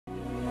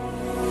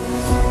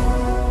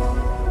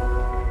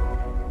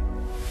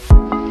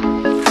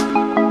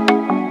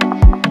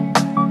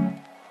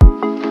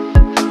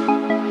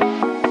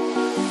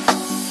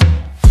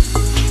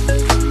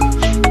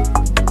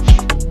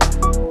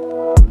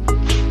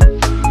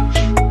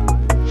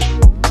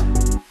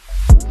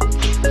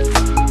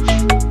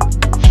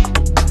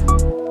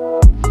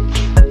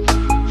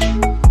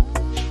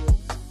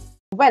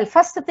well,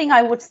 first thing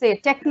I would say,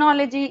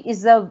 technology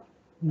is a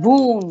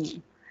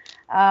boon.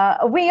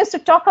 We used to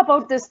talk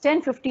about this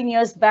 10, 15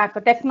 years back.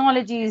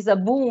 Technology is a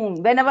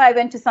boon. Whenever I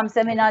went to some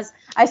seminars,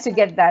 I used to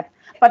get that.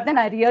 But then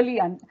I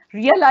really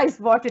realized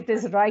what it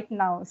is right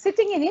now.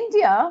 Sitting in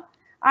India,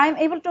 I'm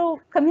able to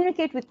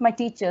communicate with my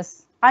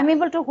teachers. I'm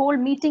able to hold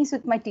meetings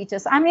with my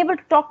teachers. I'm able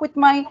to talk with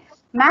my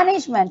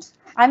management.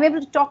 I'm able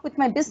to talk with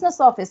my business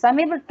office. I'm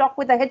able to talk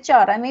with the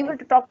HR. I'm able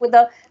to talk with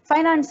the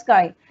finance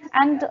guy.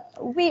 And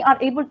we are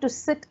able to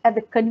sit at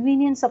the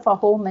convenience of our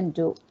home and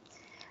do.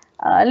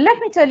 Let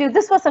me tell you,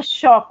 this was a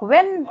shock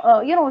when,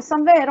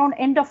 somewhere around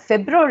end of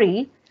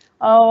February,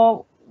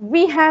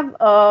 we have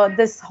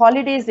this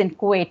holidays in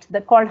Kuwait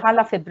that called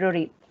Hala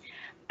February.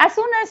 As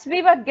soon as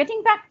we were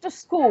getting back to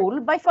school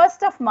by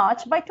 1st of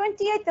March, by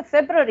 28th of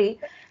February,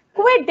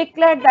 Kuwait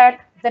declared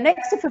that the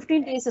next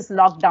 15 days is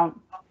lockdown.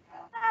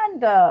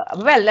 And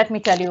well, let me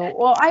tell you,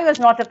 I was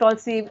not at all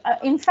see.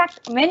 In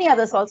fact, many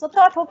others also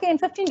thought, okay, in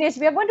 15 days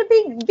we are going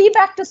to be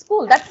back to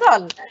school. That's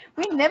all.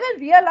 We never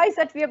realized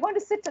that we are going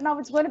to sit now.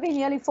 It's going to be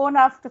nearly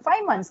 4.5 to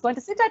 5 months going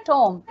to sit at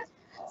home.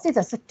 See,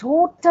 that's a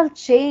total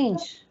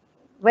change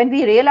when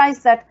we realize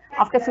that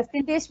after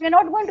 15 days we are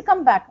not going to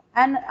come back,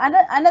 and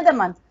another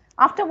month.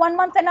 After 1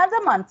 month,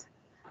 another month.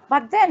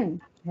 But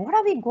then, what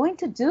are we going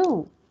to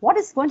do? What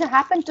is going to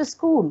happen to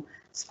school?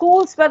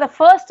 Schools were the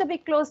first to be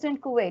closed in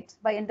Kuwait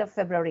by end of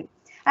February.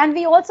 And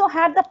we also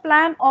had the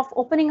plan of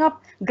opening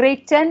up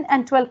grade 10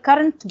 and 12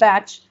 current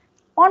batch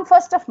on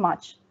 1st of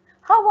March.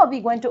 How are we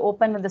going to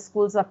open when the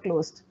schools are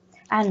closed?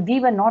 And we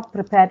were not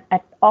prepared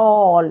at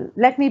all.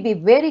 Let me be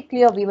very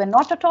clear, we were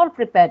not at all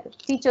prepared.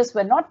 Teachers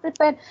were not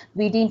prepared.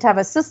 We didn't have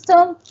a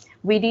system.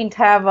 We didn't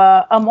have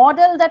a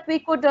model that we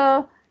could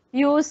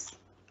use.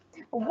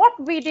 What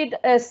we did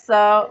is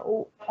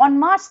on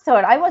March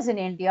 3rd, I was in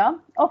India.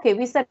 Okay,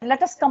 we said,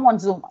 let us come on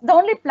Zoom. The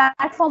only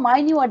platform I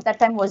knew at that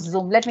time was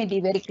Zoom. Let me be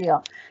very clear.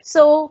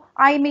 So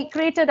I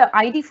created an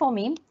ID for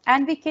me,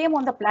 and we came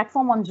on the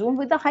platform on Zoom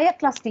with the higher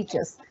class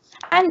teachers.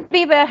 And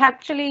we were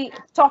actually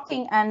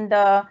talking and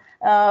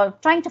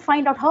trying to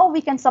find out how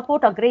we can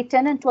support our grade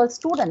 10 and 12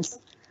 students,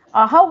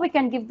 how we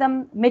can give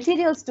them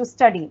materials to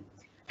study.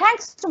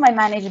 Thanks to my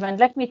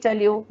management, let me tell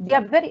you, they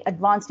are very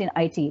advanced in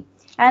IT.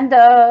 And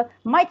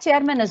my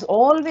chairman is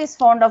always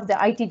fond of the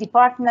IT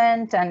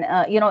department and,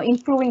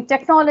 improving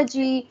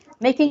technology,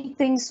 making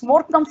things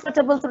more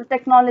comfortable through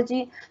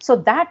technology. So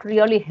that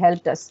really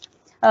helped us.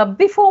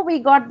 Before we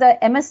got the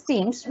MS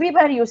Teams, we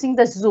were using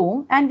the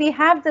Zoom, and we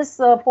have this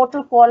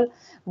portal called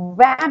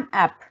WAM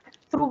app,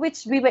 through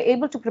which we were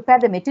able to prepare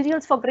the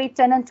materials for grade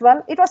 10 and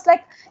 12. It was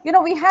like,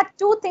 we had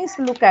two things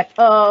to look at.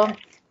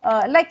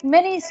 Like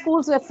many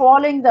schools were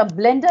following the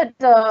blended,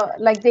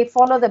 like they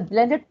follow the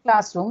blended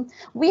classroom,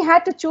 we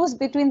had to choose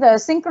between the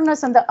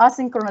synchronous and the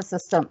asynchronous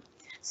system.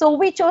 So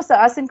we chose the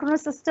asynchronous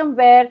system,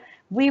 where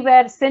we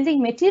were sending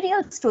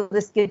materials to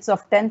the kids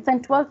of 10th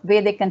and 12th,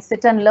 where they can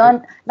sit and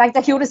learn, like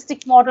the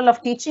heuristic model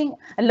of teaching,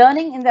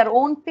 learning in their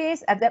own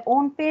pace, at their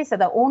own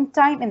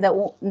time, in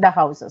the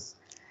houses.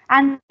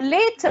 And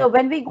later,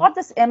 when we got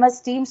this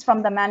MS Teams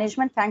from the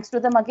management, thanks to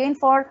them again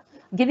for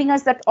giving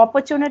us that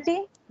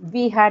opportunity,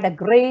 we had a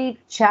great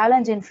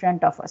challenge in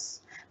front of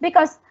us,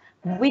 because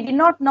we did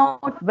not know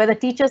whether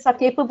teachers are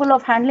capable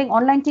of handling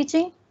online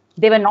teaching.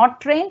 They were not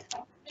trained.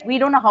 We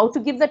don't know how to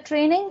give the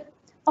training.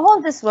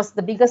 All this was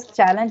the biggest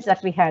challenge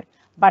that we had.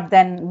 But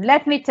then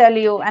let me tell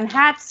you, and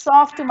hats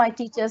off to my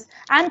teachers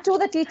and to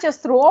the teachers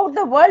throughout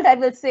the world, I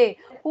will say,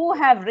 who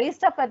have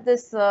raised up at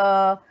this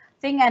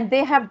thing, and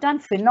they have done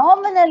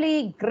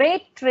phenomenally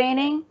great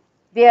training.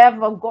 They have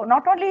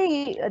not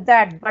only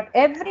that, but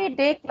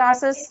everyday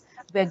classes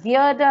were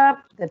geared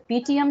up. The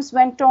PTMs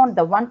went on,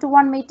 the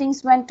one-to-one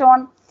meetings went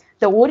on,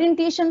 the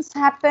orientations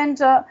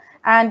happened,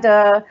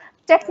 and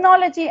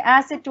technology,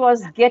 as it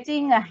was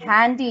getting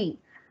handy,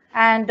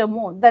 and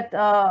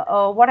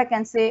what I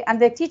can say, and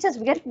the teachers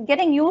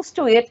getting used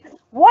to it.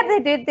 What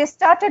they did, they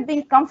started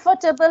being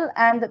comfortable,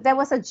 and there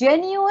was a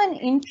genuine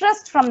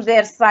interest from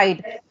their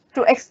side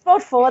to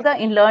explore further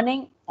in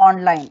learning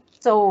online.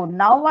 So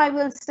now I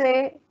will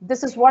say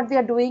this is what we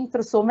are doing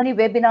through so many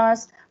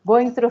webinars,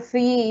 going through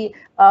free,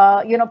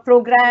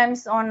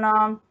 programs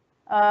on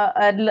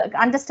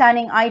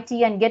understanding IT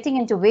and getting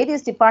into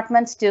various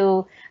departments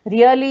to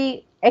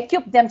really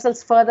equip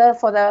themselves further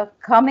for the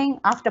coming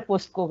after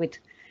post-COVID.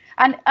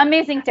 And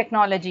amazing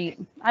technology.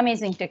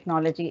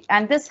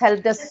 And this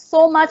helped us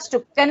so much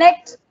to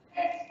connect.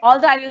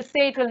 Although I will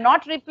say it will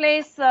not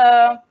replace,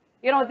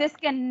 this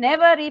can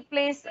never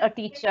replace a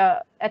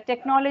teacher. A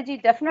technology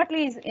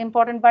definitely is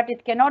important, but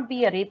it cannot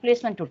be a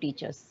replacement to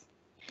teachers.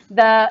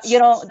 The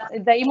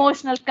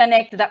emotional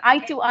connect, the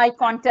eye-to-eye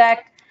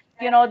contact,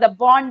 the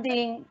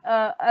bonding,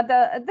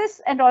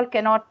 this and all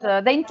cannot,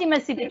 the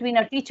intimacy between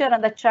a teacher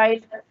and the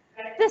child,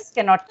 this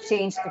cannot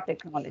change the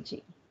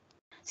technology.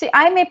 See,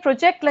 I may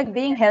project like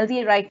being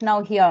healthy right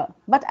now here,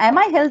 but am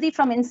I healthy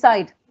from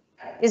inside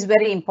is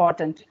very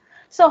important.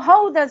 So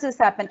how does this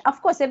happen?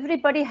 Of course,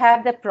 everybody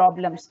have their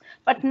problems,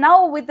 but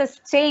now with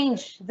this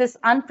change, this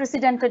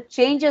unprecedented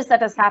changes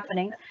that is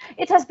happening,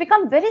 it has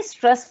become very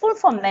stressful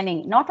for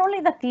many, not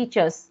only the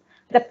teachers,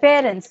 the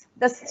parents,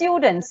 the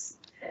students,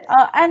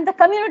 and the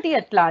community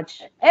at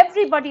large.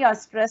 Everybody are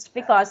stressed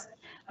because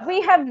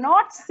we have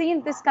not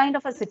seen this kind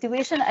of a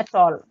situation at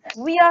all.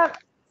 We are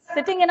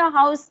sitting in a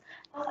house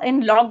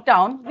in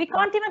lockdown. We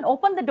can't even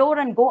open the door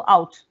and go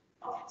out.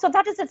 So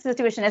that is the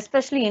situation,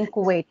 especially in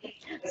Kuwait.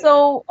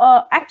 So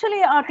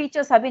actually, our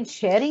teachers have been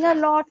sharing a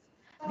lot.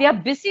 They are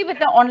busy with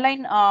the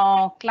online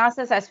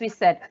classes, as we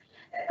said.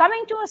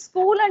 Coming to a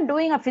school and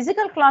doing a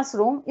physical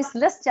classroom is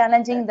less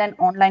challenging than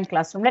online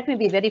classroom. Let me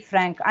be very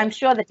frank. I'm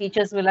sure the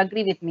teachers will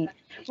agree with me.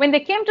 When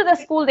they came to the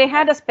school, they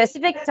had a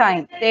specific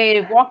time.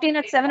 They walked in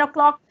at 7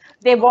 o'clock.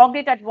 They walked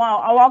out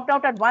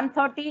at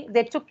 1:30.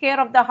 They took care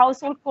of the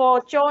household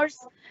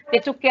chores. They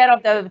took care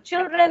of the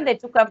children. They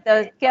took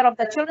care of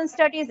the children's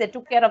studies. They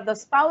took care of the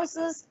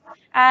spouses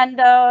and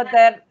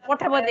their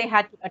whatever they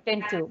had to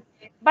attend to.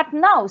 But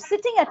now,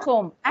 sitting at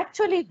home,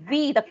 actually,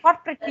 we, the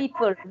corporate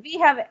people, we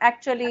have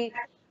actually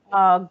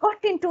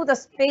got into the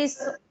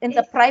space in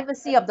the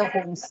privacy of the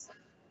homes.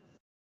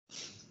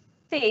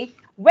 See,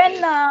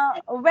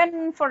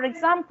 when, for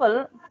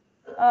example,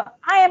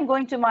 I am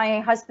going to my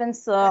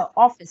husband's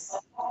office,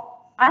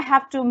 I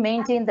have to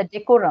maintain the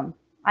decorum.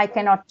 I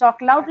cannot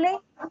talk loudly.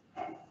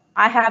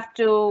 I have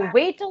to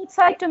wait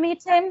outside to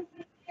meet him.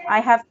 I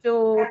have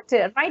to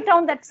write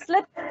down that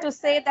slip to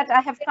say that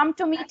I have come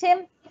to meet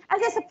him.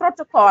 And there's a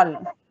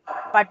protocol.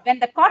 But when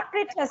the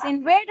corporate has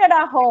invaded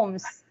our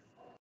homes,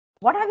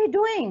 what are we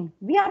doing?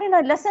 We are in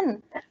a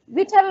lesson.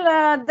 We tell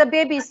the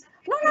babies,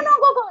 no, no, no,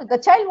 go. The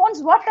child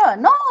wants water.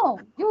 No,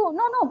 no,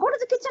 go to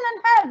the kitchen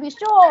and have. We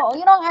show,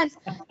 and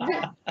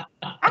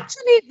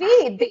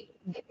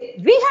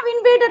we have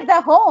invaded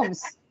their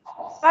homes.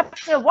 But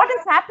what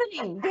is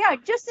happening? They are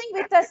adjusting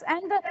with us,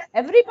 and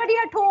everybody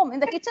at home in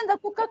the kitchen, the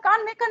cooker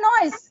can't make a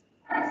noise.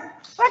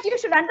 But you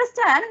should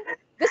understand,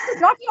 this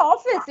is not your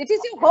office; it is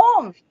your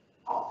home.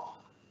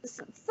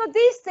 So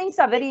these things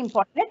are very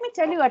important. Let me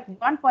tell you, at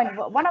one point,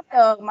 one of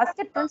the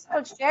Muscat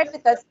principals shared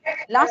with us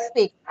last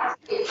week. So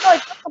it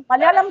was a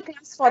Malayalam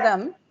class for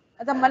them.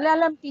 The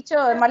Malayalam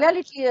teacher,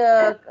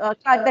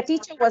 the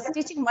teacher was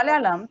teaching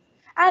Malayalam,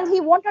 and he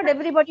wanted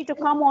everybody to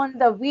come on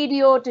the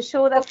video to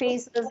show the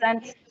faces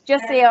and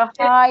just say a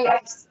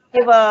hi,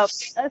 give a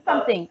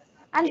something.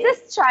 And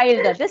this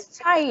child,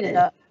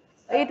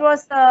 it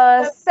was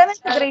a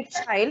 7th grade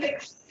child.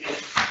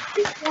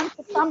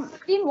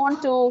 Didn't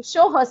want to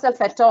show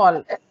herself at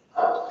all.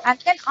 And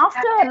then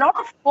after a lot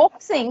of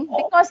coaxing,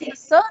 because the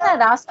sir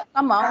had asked to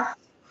come out,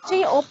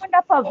 she opened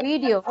up her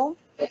video,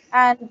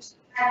 and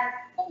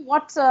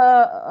what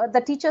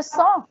the teacher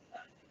saw?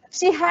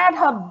 She had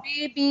her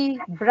baby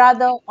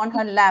brother on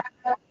her lap.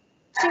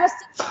 She was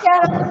taking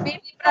care of the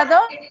baby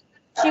brother.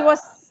 She was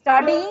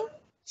studying.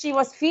 She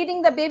was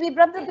feeding the baby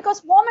brother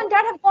because mom and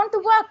dad have gone to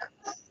work.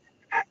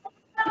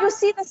 You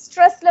see the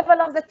stress level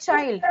of the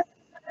child.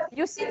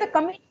 You see the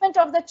commitment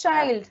of the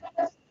child.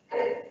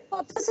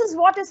 So this is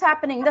what is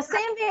happening. The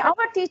same way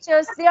our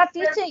teachers, they are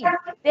teaching.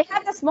 They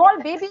have the small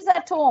babies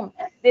at home.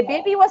 The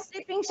baby was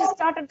sleeping, she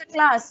started the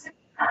class.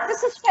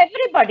 This is for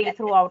everybody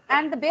throughout.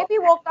 And the baby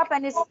woke up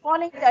and is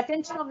calling the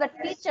attention of the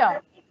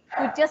teacher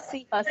to just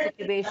see her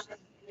situation.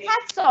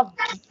 Hats off.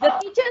 The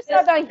teachers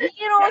are the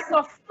heroes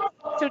of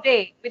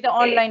today with the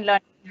online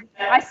learning.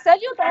 I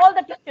salute all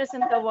the teachers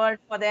in the world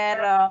for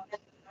their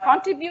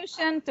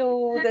contribution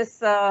to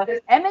this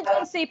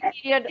emergency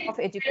period of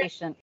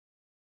education.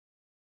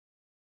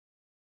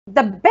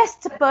 The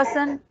best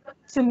person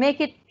to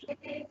make it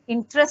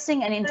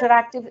interesting and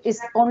interactive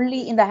is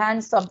only in the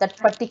hands of that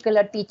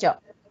particular teacher.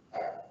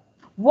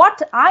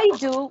 What I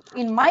do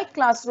in my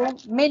classroom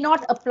may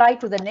not apply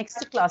to the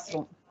next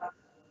classroom.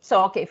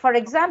 So, okay, for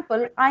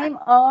example, I'm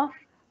a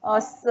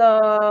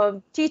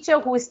teacher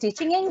who is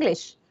teaching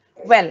English.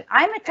 Well,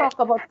 I may talk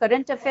about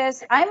current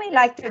affairs. I may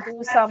like to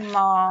do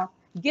some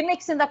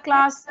gimmicks in the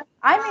class.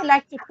 I may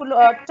like to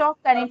talk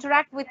and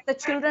interact with the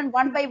children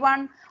one by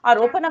one, or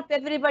open up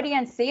everybody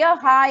and say a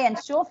hi and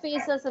show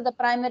faces at the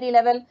primary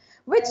level,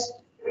 which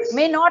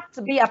may not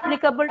be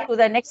applicable to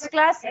the next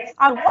class,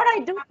 or what I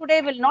do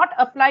today will not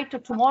apply to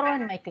tomorrow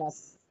in my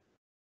class.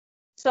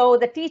 So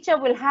the teacher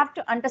will have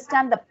to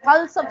understand the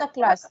pulse of the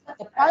class,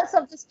 the pulse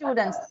of the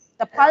students,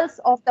 the pulse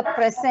of the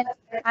present,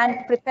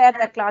 and prepare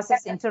the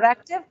classes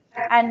interactive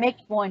and make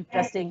it more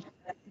interesting.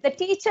 The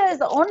teacher is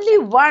the only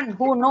one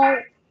who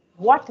knows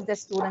what the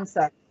students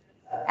are.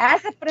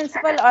 As a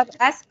principal or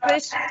as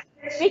Krish,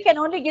 we can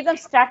only give them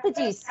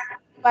strategies,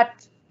 but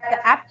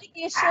the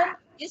application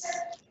is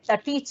the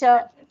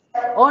teacher,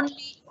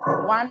 only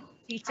one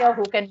teacher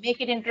who can make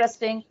it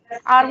interesting,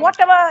 or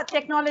whatever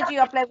technology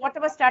you apply,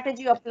 whatever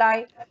strategy you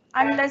apply,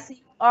 unless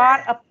you are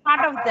a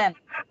part of them,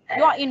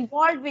 you are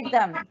involved with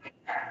them,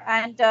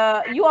 and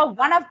you are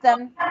one of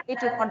them, it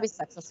will not be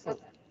successful.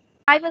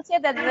 I will say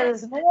that there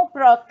is no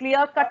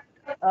clear-cut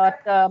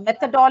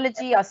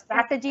methodology or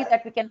strategy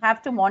that we can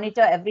have to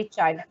monitor every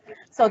child.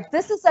 So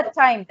this is a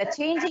time, the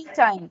changing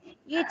time.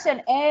 Each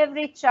and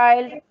every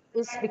child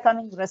is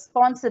becoming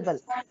responsible.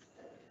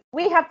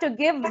 We have to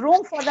give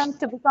room for them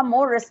to become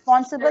more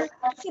responsible.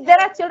 See, there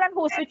are children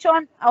who switch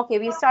on, okay,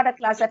 we start a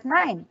class at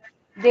 9.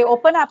 They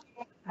open up,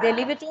 they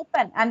leave it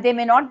open, and they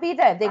may not be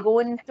there. They go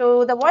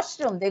into the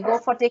washroom, they go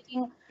for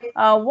taking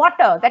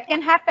water. That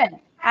can happen.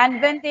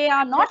 And when they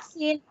are not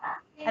seen,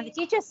 and the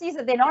teacher sees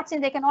that they're not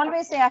seen, they can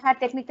always say, I had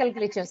technical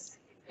glitches.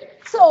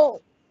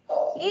 So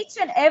each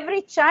and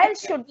every child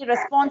should be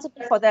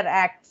responsible for their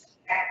acts.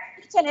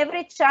 Each and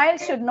every child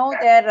should know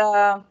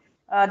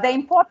the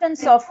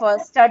importance of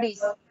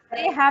studies.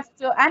 They have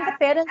to, and the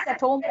parents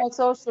at home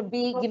also should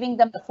be giving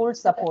them the full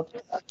support.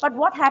 But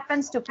what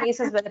happens to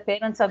places where the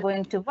parents are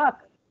going to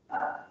work?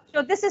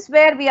 So this is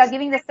where we are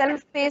giving the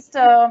self-paced,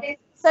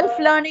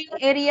 self-learning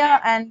area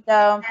and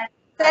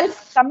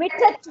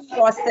self-committed to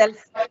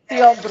yourself, to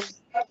your group.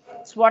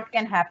 That's what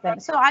can happen.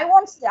 So I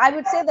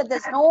would say that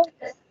there's no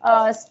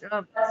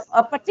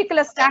a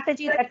particular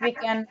strategy that we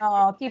can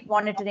keep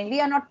monitoring. We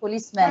are not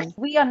policemen.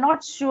 We are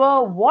not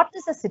sure what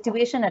is the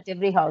situation at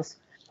every house.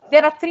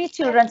 There are 3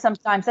 children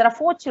sometimes, there are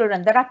 4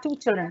 children, there are 2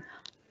 children.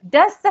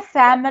 Does the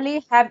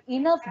family have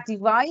enough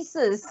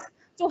devices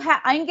to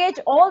engage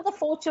all the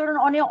 4 children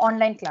on your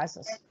online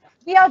classes?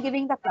 We are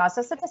giving the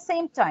classes at the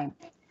same time.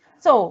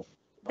 So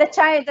the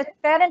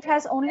parent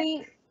has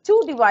only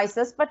 2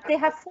 devices, but they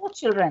have 4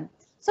 children.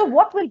 So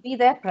what will be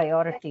their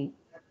priority?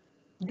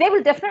 They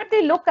will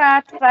definitely look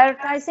at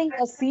prioritizing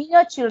the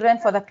senior children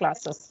for the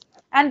classes,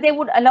 and they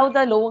would allow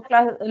the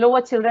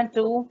lower children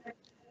to,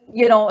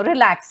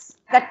 relax.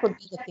 That could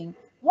be the thing.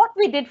 What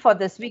we did for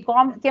this, we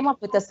came up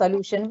with a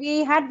solution.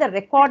 We had the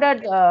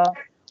recorded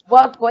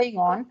work going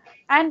on,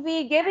 and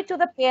we gave it to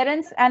the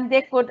parents, and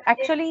they could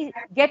actually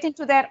get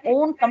into their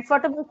own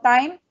comfortable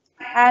time,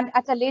 and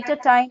at a later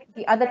time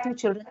the other 2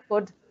 children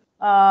could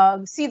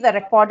see the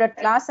recorded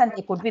class and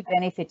they could be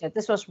benefited.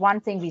 This was one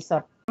thing we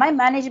saw. My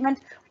management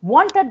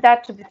wanted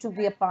that to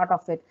be a part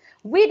of it.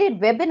 We did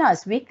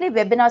webinars, weekly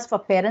webinars for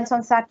parents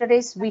on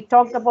Saturdays. We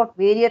talked about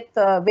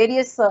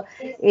various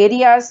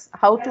areas,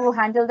 how to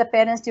handle the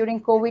parents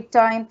during COVID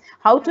time,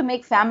 how to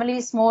make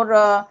families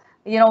more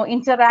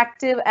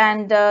interactive,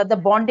 and the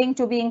bonding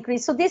to be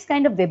increased. So these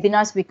kind of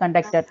webinars we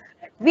conducted.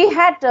 We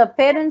had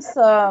parents,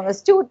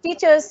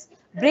 teachers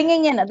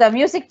bringing in, the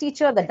music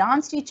teacher, the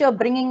dance teacher,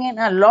 bringing in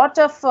a lot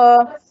of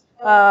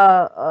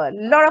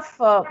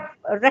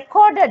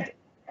recorded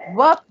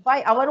work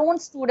by our own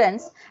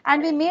students,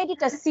 and we made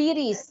it a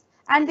series,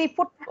 and we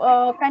put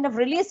kind of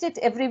released it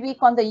every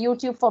week on the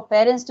YouTube for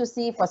parents to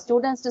see, for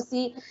students to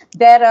see,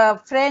 their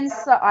friends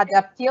or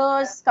their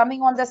peers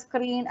coming on the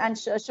screen and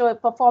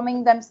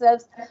performing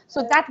themselves.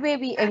 So that way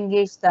we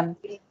engage them.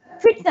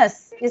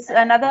 Fitness is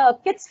another,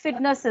 kids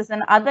fitness is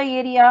another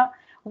area.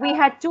 We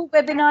had 2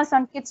 webinars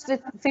on kids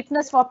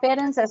fitness for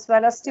parents as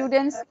well as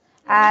students.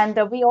 And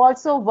we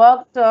also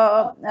worked,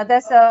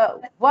 there's a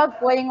work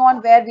going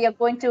on where we are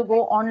going to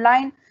go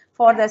online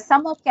for the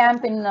summer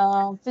camp in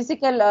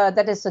physical,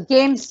 that is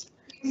games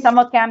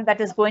summer camp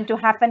that is going to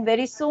happen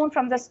very soon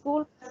from the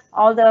school.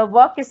 All the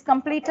work is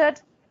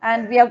completed,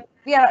 and we are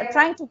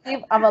trying to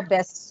give our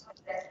best.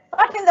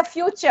 But in the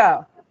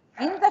future,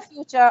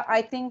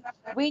 I think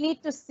we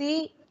need to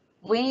see,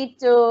 we need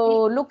to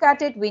look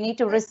at it, we need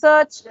to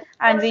research,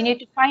 and we need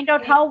to find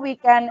out how we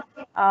can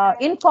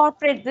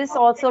incorporate this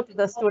also to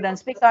the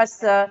students,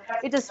 because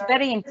it is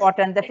very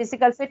important. The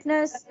physical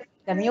fitness,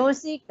 the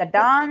music, the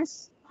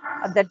dance,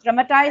 the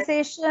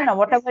dramatization, or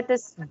whatever it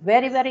is,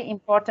 very, very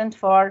important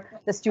for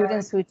the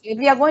students. If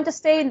we are going to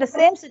stay in the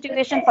same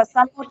situation for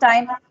some more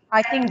time,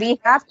 I think we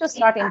have to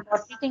start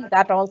incorporating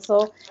that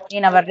also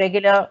in our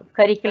regular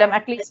curriculum,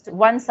 at least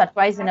once or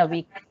twice in a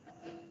week.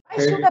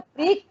 Why should a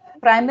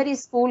pre-primary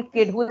school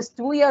kid who is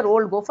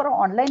 2-year-old go for an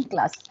online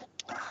class?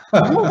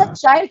 Allow the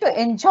child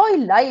to enjoy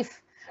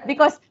life,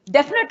 because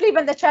definitely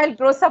when the child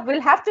grows up,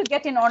 we'll have to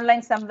get in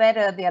online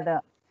somewhere or the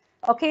other.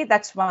 Okay,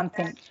 that's one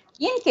thing.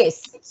 In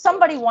case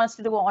somebody wants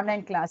to do an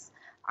online class,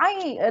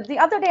 the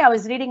other day I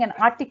was reading an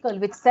article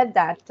which said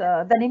that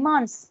the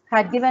Nimans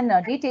had given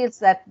details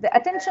that the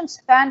attention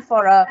span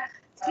for a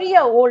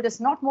 3-year-old is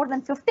not more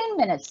than 15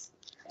 minutes.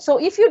 So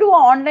if you do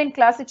an online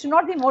class, it should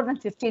not be more than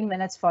 15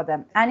 minutes for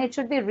them. And it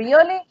should be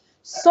really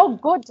so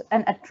good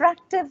and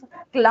attractive,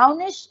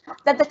 clownish,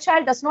 that the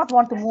child does not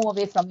want to move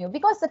away from you,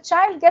 because the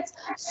child gets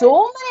so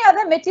many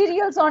other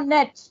materials on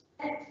net,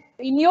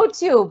 in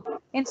YouTube,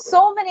 in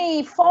so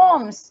many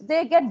forms.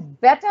 They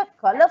get better,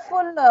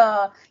 colorful,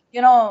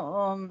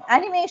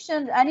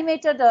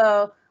 animated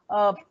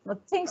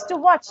things to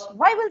watch.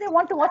 Why will they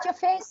want to watch your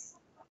face?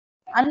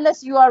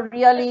 Unless you are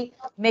really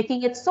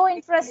making it so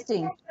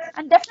interesting.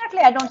 And definitely,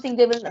 I don't think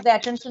the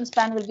attention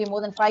span will be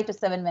more than 5 to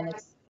 7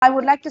 minutes. I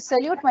would like to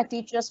salute my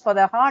teachers for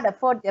the hard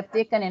effort they've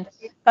taken in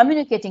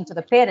communicating to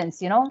the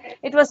parents.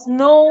 It was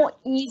no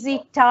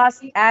easy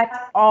task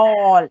at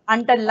all.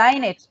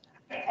 Underline it.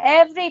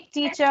 Every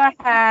teacher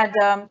had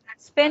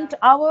spent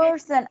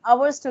hours and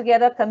hours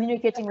together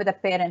communicating with a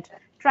parent,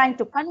 trying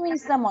to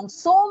convince them on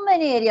so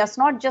many areas,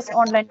 not just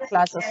online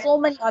classes, so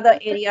many other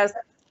areas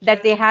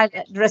that they had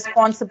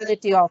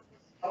responsibility of.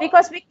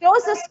 Because we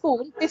close the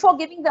school before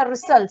giving the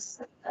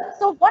results.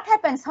 So what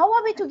happens? How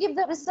are we to give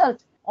the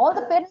result? All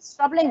the parents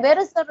troubling, where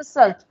is the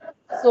result?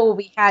 So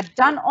we had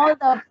done all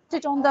the, put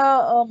it on the,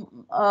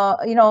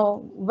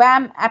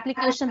 WAM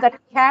application that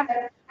we have,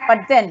 but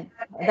then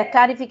the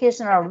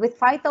clarification around with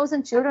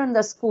 5,000 children in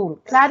the school,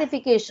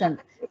 clarification,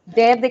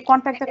 there they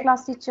contact the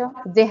class teacher.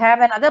 They have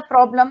another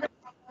problem,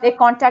 they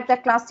contact the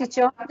class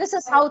teacher. This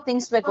is how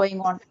things were going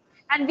on.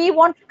 And we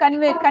want to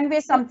convey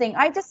something.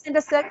 I just send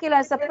a circular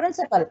as a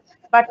principal,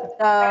 but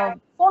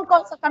phone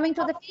calls are coming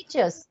to the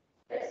teachers.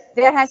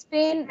 There has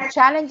been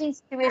challenging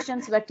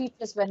situations where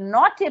teachers were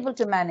not able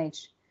to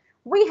manage.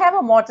 We have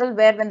a model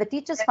where when the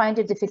teachers find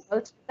it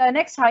difficult, the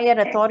next higher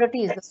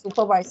authority is the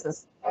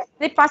supervisors.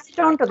 They pass it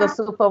on to the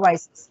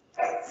supervisors.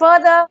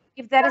 Further,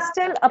 if there is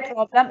still a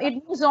problem,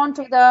 it moves on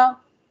to the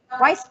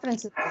vice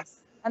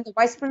principals. And the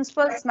vice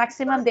principals,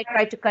 maximum, they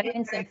try to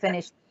convince and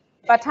finish.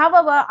 But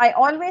however, I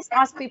always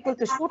ask people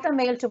to shoot a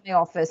mail to my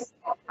office.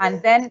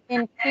 And then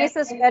in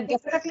cases where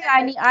definitely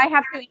I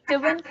have to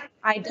intervene,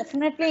 I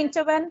definitely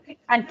intervene.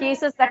 And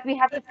cases that we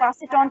have to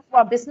pass it on to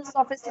our business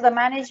office, to the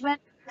management,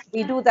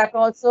 we do that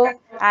also.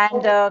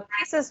 And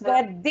cases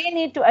where they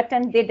need to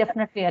attend, they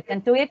definitely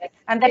attend to it.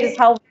 And that is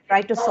how we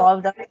try to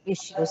solve the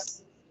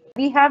issues.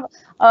 We have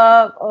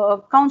a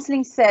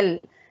counseling cell.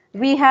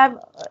 We have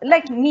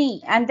like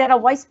me, and there are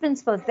vice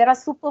principals, there are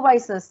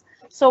supervisors.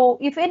 So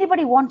if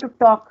anybody want to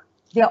talk,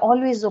 they are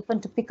always open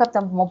to pick up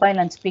the mobile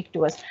and speak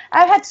to us.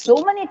 I've had so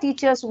many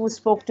teachers who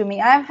spoke to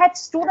me. I've had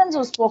students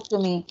who spoke to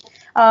me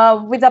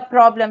with the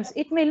problems.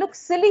 It may look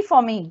silly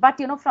for me, but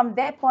from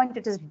their point,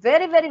 it is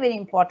very, very, very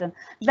important.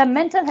 The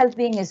mental health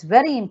being is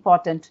very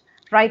important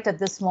right at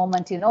this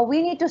moment.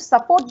 We need to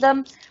support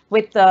them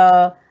with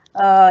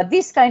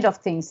these kind of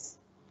things.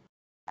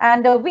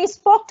 And we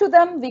spoke to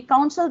them, we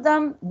counseled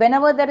them.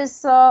 Whenever there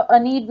is a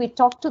need, we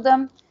talk to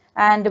them,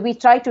 and we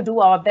try to do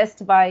our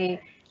best by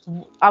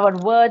our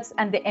words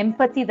and the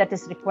empathy that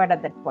is required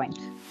at that point.